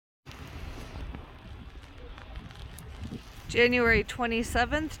January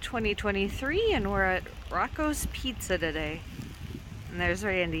 27th, 2023, and we're at Rocco's Pizza today. And there's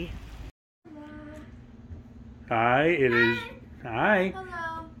Randy. Hi, it is. Hi.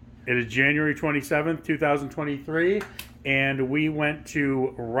 Hello. It is January 27th, 2023, and we went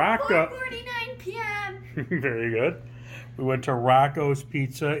to Rocco. 4:49 p.m. Very good. We went to Rocco's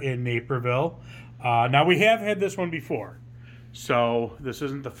Pizza in Naperville. Now, we have had this one before, so this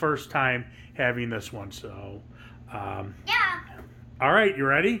isn't the first time having this one. So, Yeah. all right, you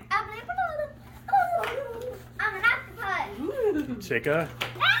ready? I'm an octopus. Take a.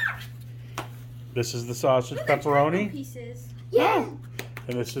 This is the sausage pepperoni, Pieces. Yeah.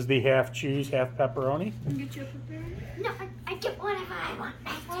 and this is the half cheese, half pepperoni. Can get you a pepperoni? No, I get whatever I want.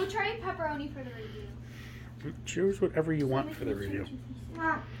 We'll try pepperoni for the review. Choose whatever you want for the review.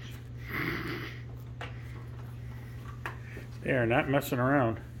 Mom. They are not messing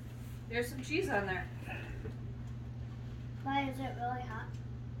around. There's some cheese on there. Why is it really hot?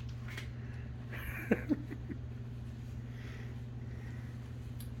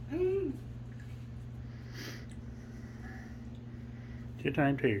 Take your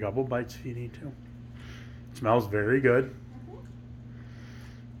time, take a couple bites if you need to. It smells very good.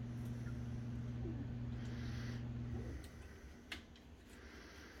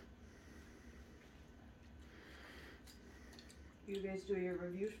 You guys do your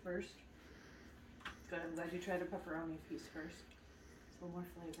reviews first. Good, I'm glad you tried a pepperoni piece first. It's a little more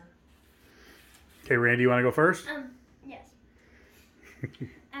flavor. Okay, Randy, you want to go first? Yes.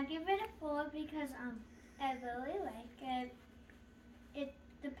 I give it a 4 because I really like it.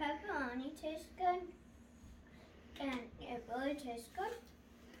 The pepperoni tastes good, and it really tastes good,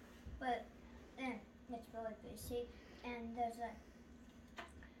 but it's really greasy, and there's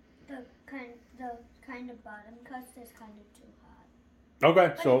the kind of bottom crust is kind of too hot. Okay,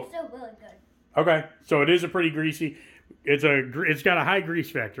 But so it's still really good. okay, so it is a pretty greasy. It's got a high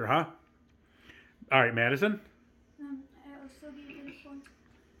grease factor, huh? All right, Madison. I also give it a 4.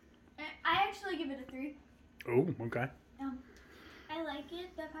 I actually give it a 3. Oh, okay. I like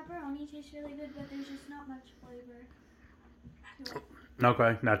it. The pepperoni tastes really good, but there's just not much flavor to it.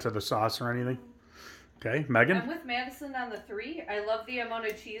 Okay, not to the sauce or anything. Okay, Megan. I'm with Madison on the 3. I love the amount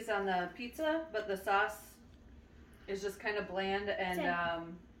of cheese on the pizza, but the sauce is just kind of bland, and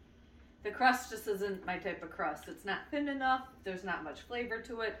the crust just isn't my type of crust. It's not thin enough. There's not much flavor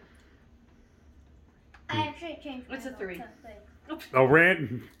to it. I actually changed my It's a 3. Oh,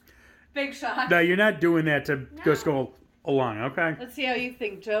 Rand. Big shock. No, you're not doing that to just go along. Okay. Let's see how you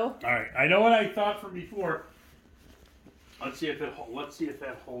think, Joe. All right. I know what I thought from before. Let's see if that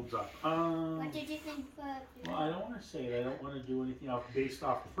holds up. What did you think? Well, I don't want to say it. I don't want to do anything based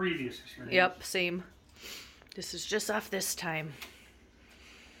off previous experience. Yep, same. This is just off this time.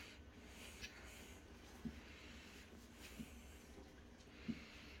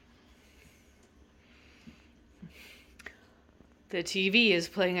 The TV is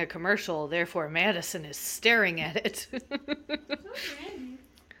playing a commercial, therefore Madison is staring at it.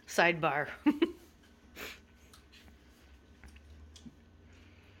 Sidebar.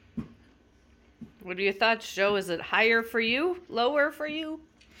 What are your thoughts, Joe? Is it higher for you? Lower for you?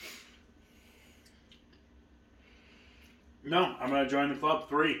 No, I'm going to join the club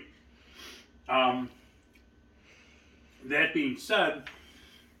 3. That being said,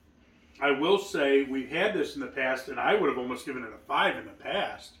 I will say we've had this in the past, and I would have almost given it a 5 in the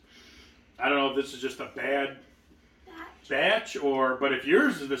past. I don't know if this is just a bad batch, but if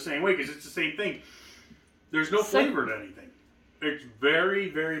yours is the same way, because it's the same thing, there's no flavor to anything. It's very,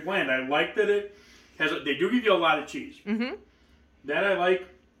 very bland. I like that it has. They do give you a lot of cheese. Mm-hmm. That I like.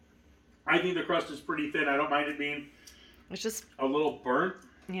 I think the crust is pretty thin. I don't mind it being. It's just a little burnt.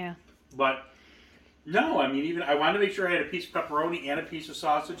 Yeah. But no, I mean, even I wanted to make sure I had a piece of pepperoni and a piece of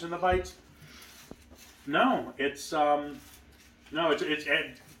sausage in the bites. No, it's average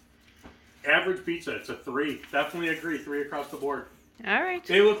pizza. It's a 3. Definitely agree. 3 across the board. All right.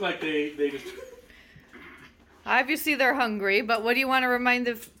 They look like they just. Obviously they're hungry, but what do you want to remind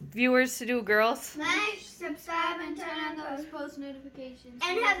the viewers to do, girls? Like, subscribe, and turn on those post notifications.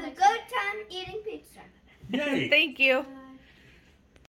 And have a good time eating pizza. Yay! Thank you. Bye.